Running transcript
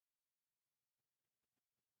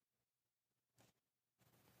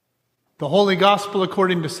The Holy Gospel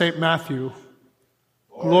according to St. Matthew.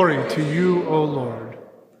 Glory to you, O Lord.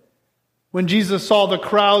 When Jesus saw the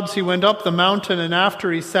crowds, he went up the mountain, and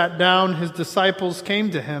after he sat down, his disciples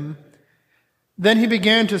came to him. Then he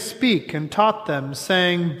began to speak and taught them,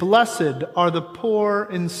 saying, "Blessed are the poor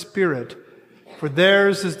in spirit, for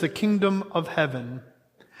theirs is the kingdom of heaven.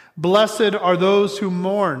 Blessed are those who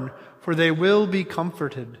mourn, for they will be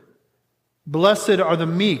comforted. Blessed are the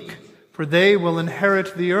meek, for they will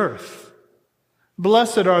inherit the earth.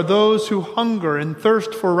 Blessed are those who hunger and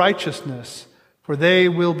thirst for righteousness, for they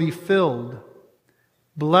will be filled.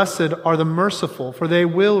 Blessed are the merciful, for they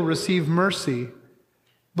will receive mercy.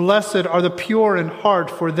 Blessed are the pure in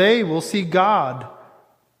heart, for they will see God.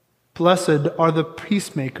 Blessed are the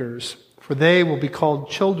peacemakers, for they will be called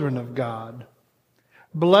children of God.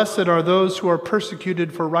 Blessed are those who are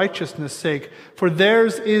persecuted for righteousness' sake, for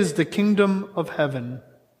theirs is the kingdom of heaven.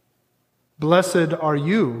 Blessed are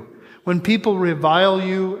you when people revile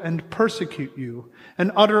you and persecute you,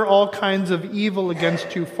 and utter all kinds of evil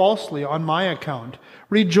against you falsely on my account.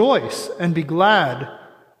 Rejoice and be glad,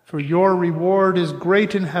 for your reward is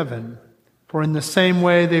great in heaven, for in the same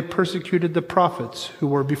way they persecuted the prophets who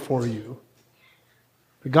were before you."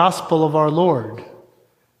 The Gospel of our Lord.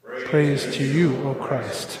 Praise to you, O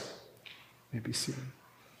Christ. You may be seated.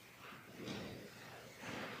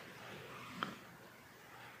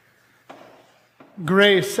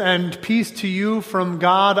 Grace and peace to you from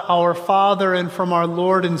God our Father and from our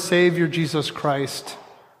Lord and Savior Jesus Christ.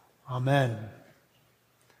 Amen.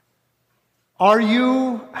 Are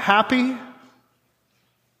you happy?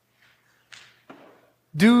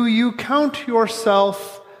 Do you count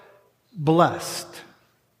yourself blessed?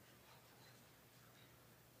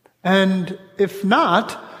 And if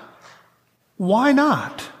not, why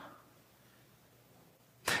not?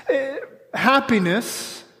 Happiness,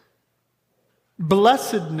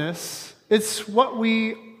 blessedness, it's what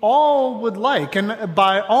we all would like. And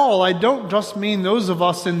by all, I don't just mean those of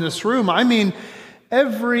us in this room. I mean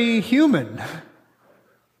every human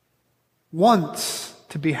wants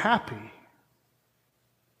to be happy.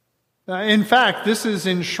 In fact, this is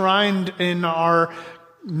enshrined in our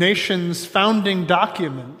nation's founding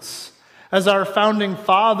documents, as our founding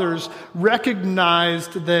fathers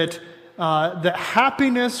recognized that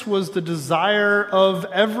happiness was the desire of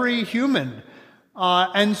every human.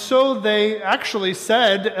 And so they actually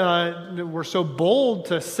said, were so bold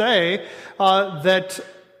to say, that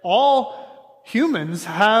all humans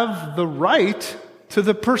have the right to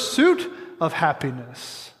the pursuit of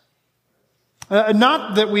happiness.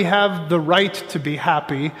 Not that we have the right to be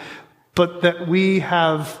happy, but that we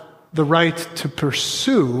have the right to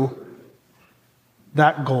pursue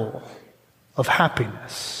that goal of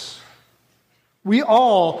happiness. We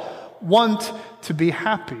all want to be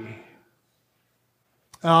happy.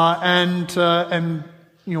 And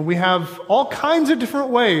we have all kinds of different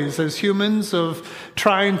ways as humans of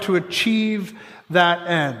trying to achieve that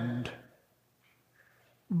end.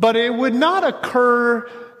 But it would not occur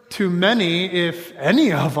to many, if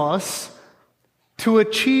any of us, to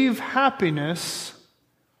achieve happiness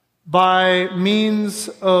by means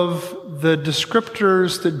of the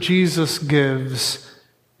descriptors that Jesus gives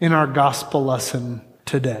in our gospel lesson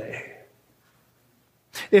today.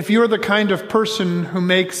 If you're the kind of person who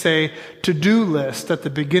makes a to-do list at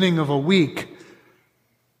the beginning of a week,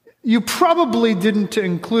 you probably didn't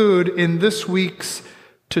include in this week's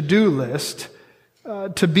to-do list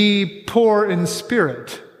to be poor in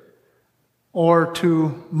spirit, or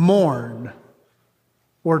to mourn,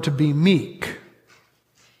 or to be meek.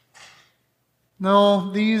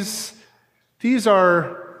 No, these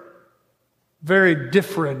are very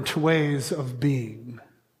different ways of being.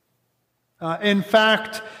 In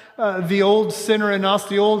fact, the old sinner in us,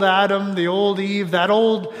 the old Adam, the old Eve, that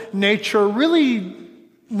old nature really,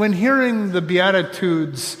 when hearing the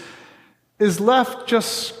Beatitudes, is left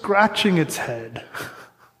just scratching its head.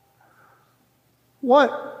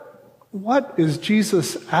 What is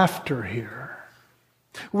Jesus after here?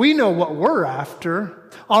 We know what we're after,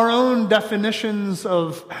 our own definitions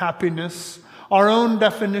of happiness, our own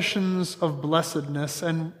definitions of blessedness,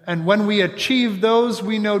 and when we achieve those,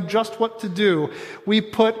 we know just what to do. We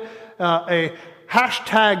put a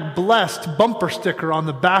hashtag blessed bumper sticker on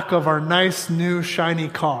the back of our nice new shiny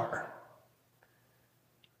car.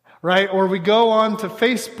 Right? Or we go on to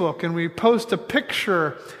Facebook and we post a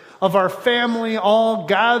picture of our family all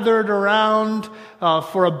gathered around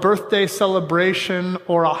for a birthday celebration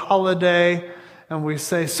or a holiday. And we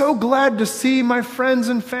say, "So glad to see my friends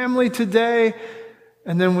and family today."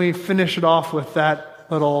 And then we finish it off with that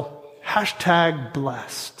little hashtag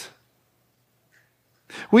blessed.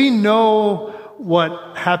 We know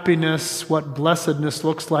what happiness, what blessedness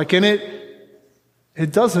looks like, and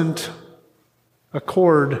it doesn't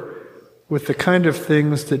accord with the kind of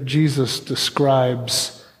things that Jesus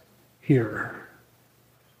describes here.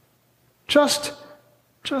 Just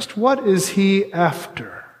what is he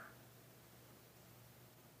after?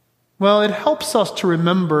 Well, it helps us to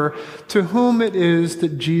remember to whom it is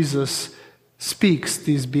that Jesus speaks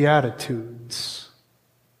these Beatitudes.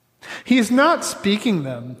 He is not speaking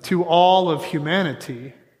them to all of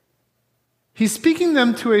humanity. He's speaking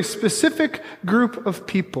them to a specific group of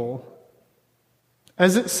people.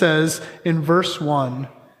 As it says in verse 1,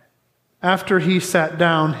 after he sat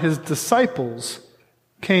down, his disciples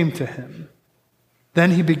came to him.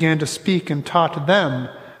 Then he began to speak and taught them,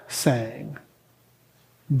 saying,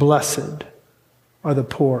 "Blessed are the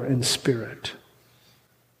poor in spirit."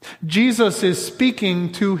 Jesus is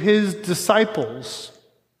speaking to his disciples,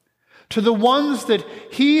 to the ones that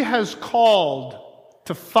he has called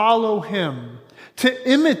to follow him, to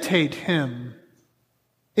imitate him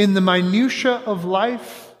in the minutia of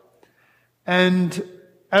life and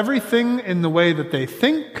everything in the way that they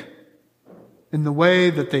think, in the way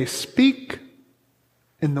that they speak,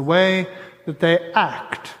 in the way that they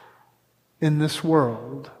act in this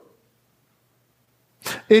world.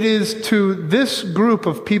 It is to this group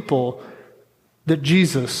of people that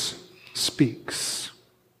Jesus speaks.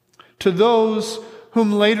 To those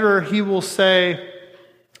whom later he will say,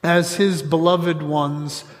 as his beloved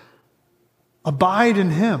ones, abide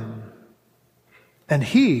in him, and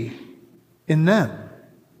he in them.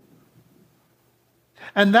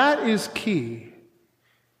 And that is key.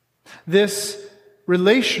 This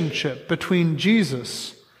relationship between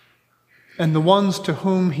Jesus and the ones to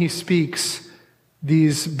whom he speaks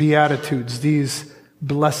these Beatitudes, these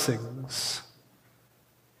blessings.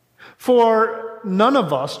 For none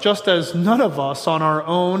of us, just as none of us on our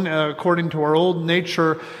own, according to our old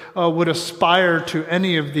nature, would aspire to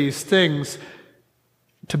any of these things,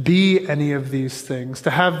 to be any of these things, to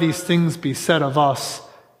have these things be said of us,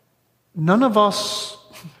 none of us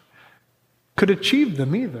could achieve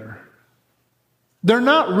them either. They're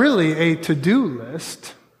not really a to-do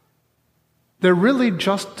list. They're really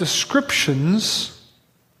just descriptions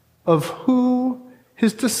of who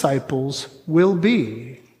his disciples will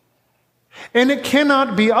be. And it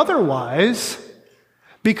cannot be otherwise,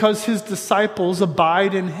 because his disciples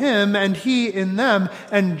abide in him and he in them,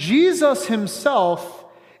 and Jesus himself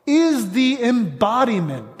is the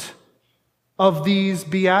embodiment of these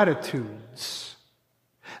Beatitudes.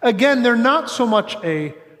 Again, they're not so much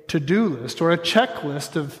a to-do list or a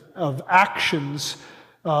checklist of actions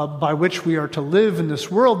by which we are to live in this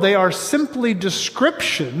world. They are simply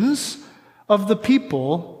descriptions of the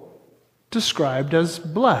people described as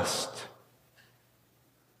blessed.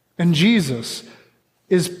 And Jesus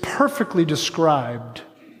is perfectly described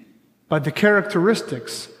by the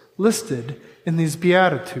characteristics listed in these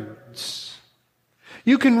Beatitudes.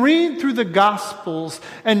 You can read through the Gospels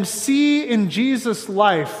and see in Jesus'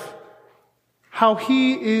 life how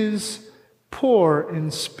he is poor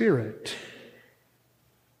in spirit,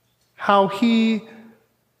 how he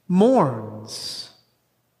mourns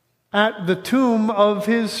at the tomb of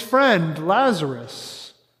his friend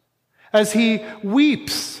Lazarus, as he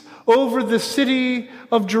weeps over the city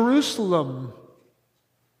of Jerusalem,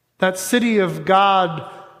 that city of God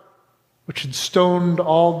which had stoned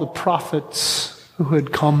all the prophets who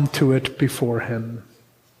had come to it before him.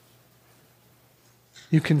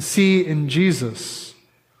 You can see in Jesus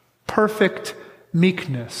perfect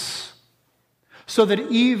meekness, so that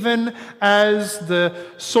even as the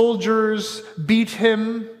soldiers beat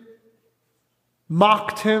him,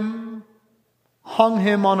 mocked him, hung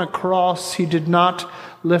him on a cross, he did not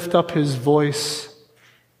lift up his voice,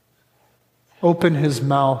 open his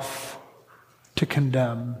mouth to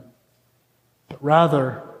condemn, but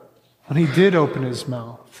rather, when he did open his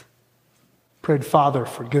mouth, prayed, "Father,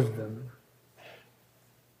 forgive them."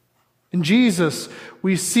 In Jesus,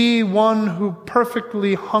 we see one who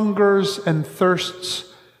perfectly hungers and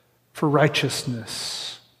thirsts for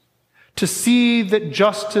righteousness, to see that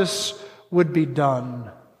justice would be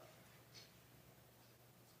done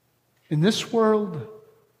in this world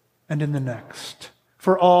and in the next,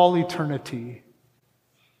 for all eternity.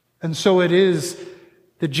 And so it is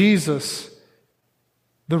that Jesus,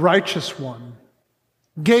 the righteous one,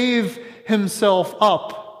 gave himself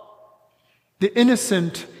up, the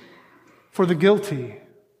innocent for the guilty,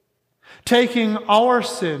 taking our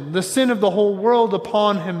sin, the sin of the whole world,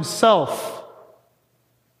 upon himself,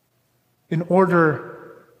 in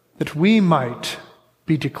order that we might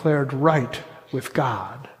be declared right with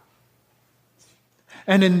God.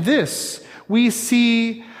 And in this, we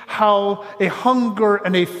see how a hunger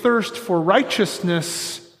and a thirst for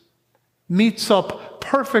righteousness meets up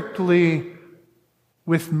perfectly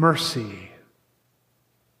with mercy.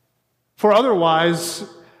 For otherwise,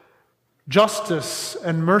 justice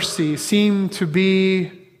and mercy seem to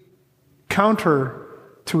be counter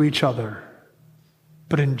to each other.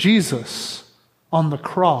 But in Jesus, on the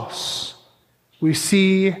cross, we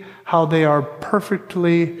see how they are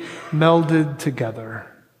perfectly melded together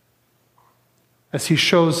as he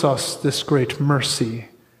shows us this great mercy,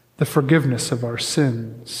 the forgiveness of our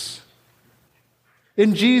sins.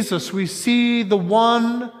 In Jesus, we see the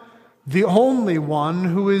one, the only one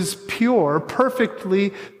who is pure,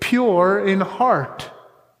 perfectly pure in heart.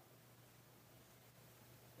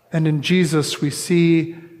 And in Jesus, we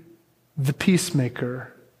see the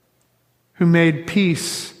peacemaker who made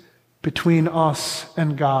peace between us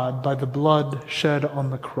and God by the blood shed on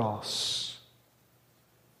the cross.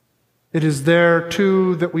 It is there,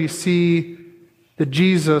 too, that we see that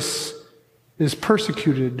Jesus is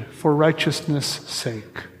persecuted for righteousness'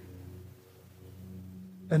 sake.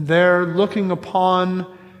 And there, looking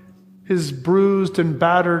upon his bruised and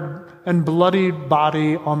battered and bloodied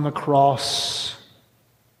body on the cross,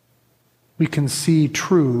 we can see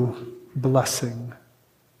true blessing.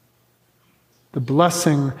 The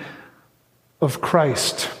blessing of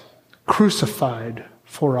Christ crucified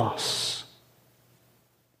for us.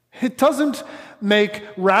 It doesn't make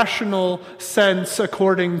rational sense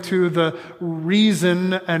according to the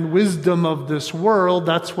reason and wisdom of this world.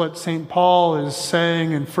 That's what St. Paul is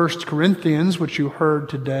saying in 1 Corinthians, which you heard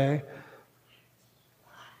today.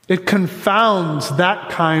 It confounds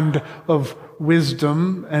that kind of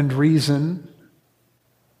wisdom and reason,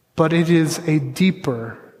 but it is a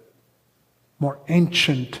deeper, more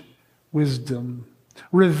ancient wisdom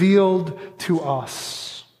revealed to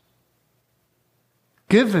us,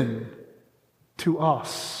 given to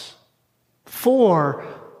us, for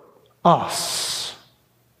us,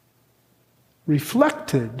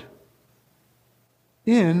 reflected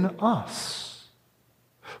in us.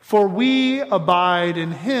 For we abide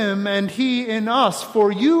in him and he in us.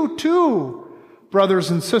 For you too, brothers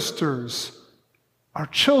and sisters, are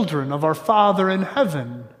children of our Father in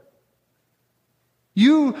heaven.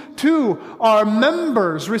 You too are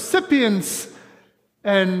members, recipients,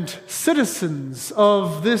 and citizens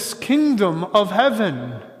of this kingdom of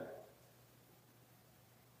heaven.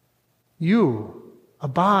 You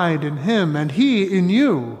abide in him and he in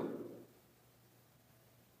you.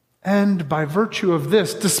 And by virtue of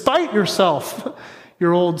this, despite yourself,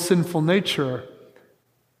 your old sinful nature,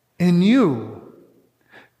 in you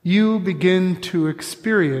begin to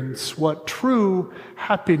experience what true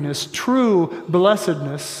happiness, true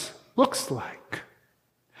blessedness looks like.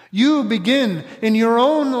 You begin in your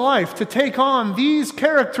own life to take on these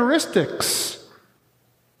characteristics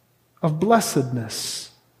of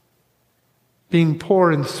blessedness, being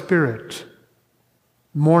poor in spirit,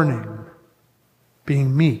 mourning,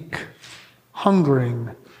 being meek,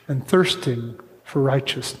 hungering and thirsting for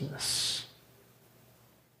righteousness.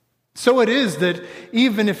 So it is that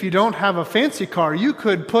even if you don't have a fancy car, you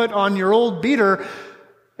could put on your old beater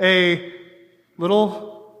a little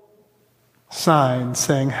sign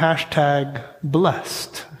saying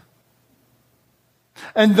 #blessed.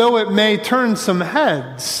 And though it may turn some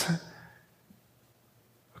heads,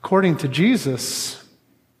 according to Jesus,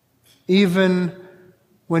 even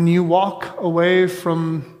when you walk away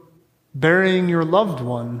from burying your loved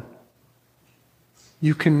one,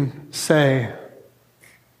 you can say,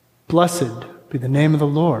 "Blessed be the name of the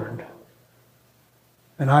Lord,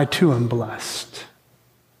 and I too am blessed."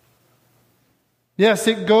 Yes,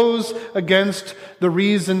 it goes against the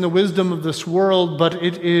reason, the wisdom of this world, but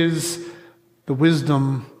it is the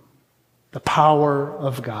wisdom, the power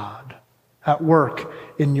of God at work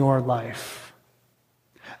in your life.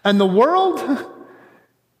 And the world,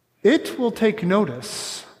 it will take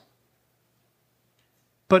notice.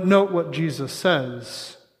 But note what Jesus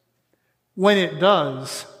says. When it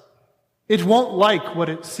does, it won't like what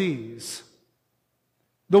it sees.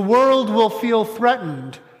 The world will feel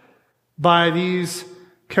threatened by these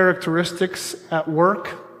characteristics at work,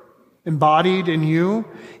 embodied in you,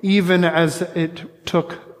 even as it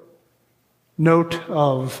took note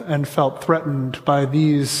of and felt threatened by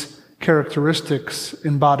these characteristics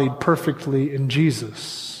embodied perfectly in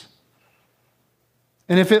Jesus.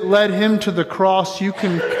 And if it led him to the cross, you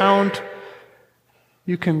can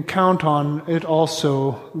count on it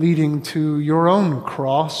also leading to your own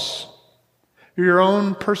cross, your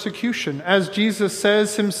own persecution, as Jesus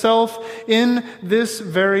says himself in this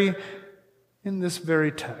very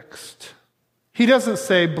text. He doesn't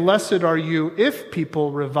say, blessed are you if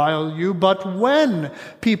people revile you, but when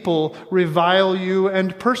people revile you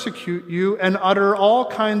and persecute you and utter all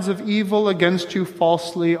kinds of evil against you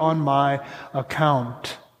falsely on my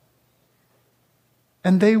account.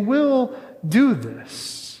 And they will do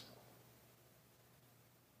this.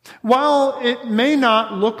 While it may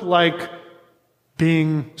not look like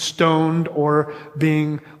being stoned or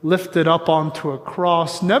being lifted up onto a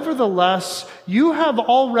cross, nevertheless, you have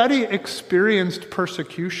already experienced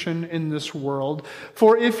persecution in this world.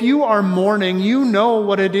 For if you are mourning, you know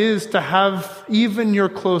what it is to have even your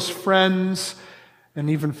close friends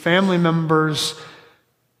and even family members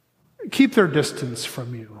keep their distance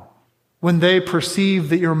from you when they perceive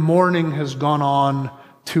that your mourning has gone on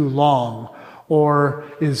too long or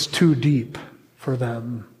is too deep for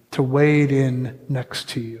them to wade in next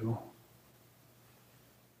to you.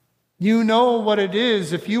 You know what it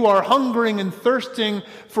is if you are hungering and thirsting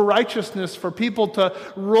for righteousness, for people to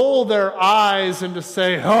roll their eyes and to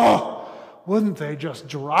say, oh, wouldn't they just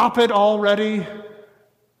drop it already?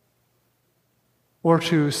 Or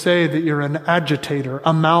to say that you're an agitator,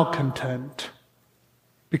 a malcontent,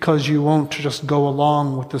 because you won't just go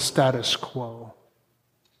along with the status quo.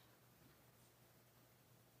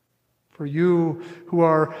 For you who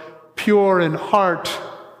are pure in heart,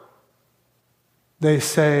 they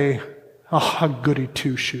say, ah, goody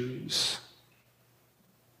two-shoes.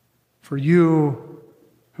 For you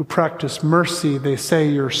who practice mercy, they say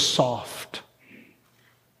you're soft.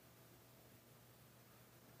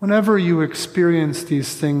 Whenever you experience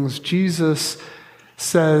these things, Jesus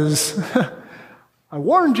says, I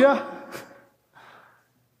warned you,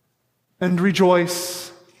 and rejoice.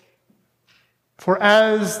 For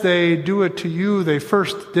as they do it to you, they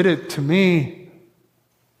first did it to me.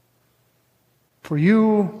 For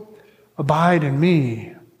you abide in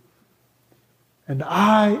me, and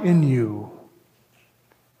I in you.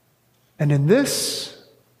 And in this,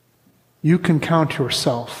 you can count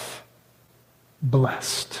yourself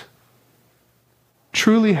blessed,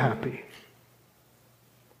 truly happy.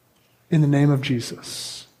 In the name of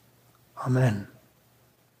Jesus, amen.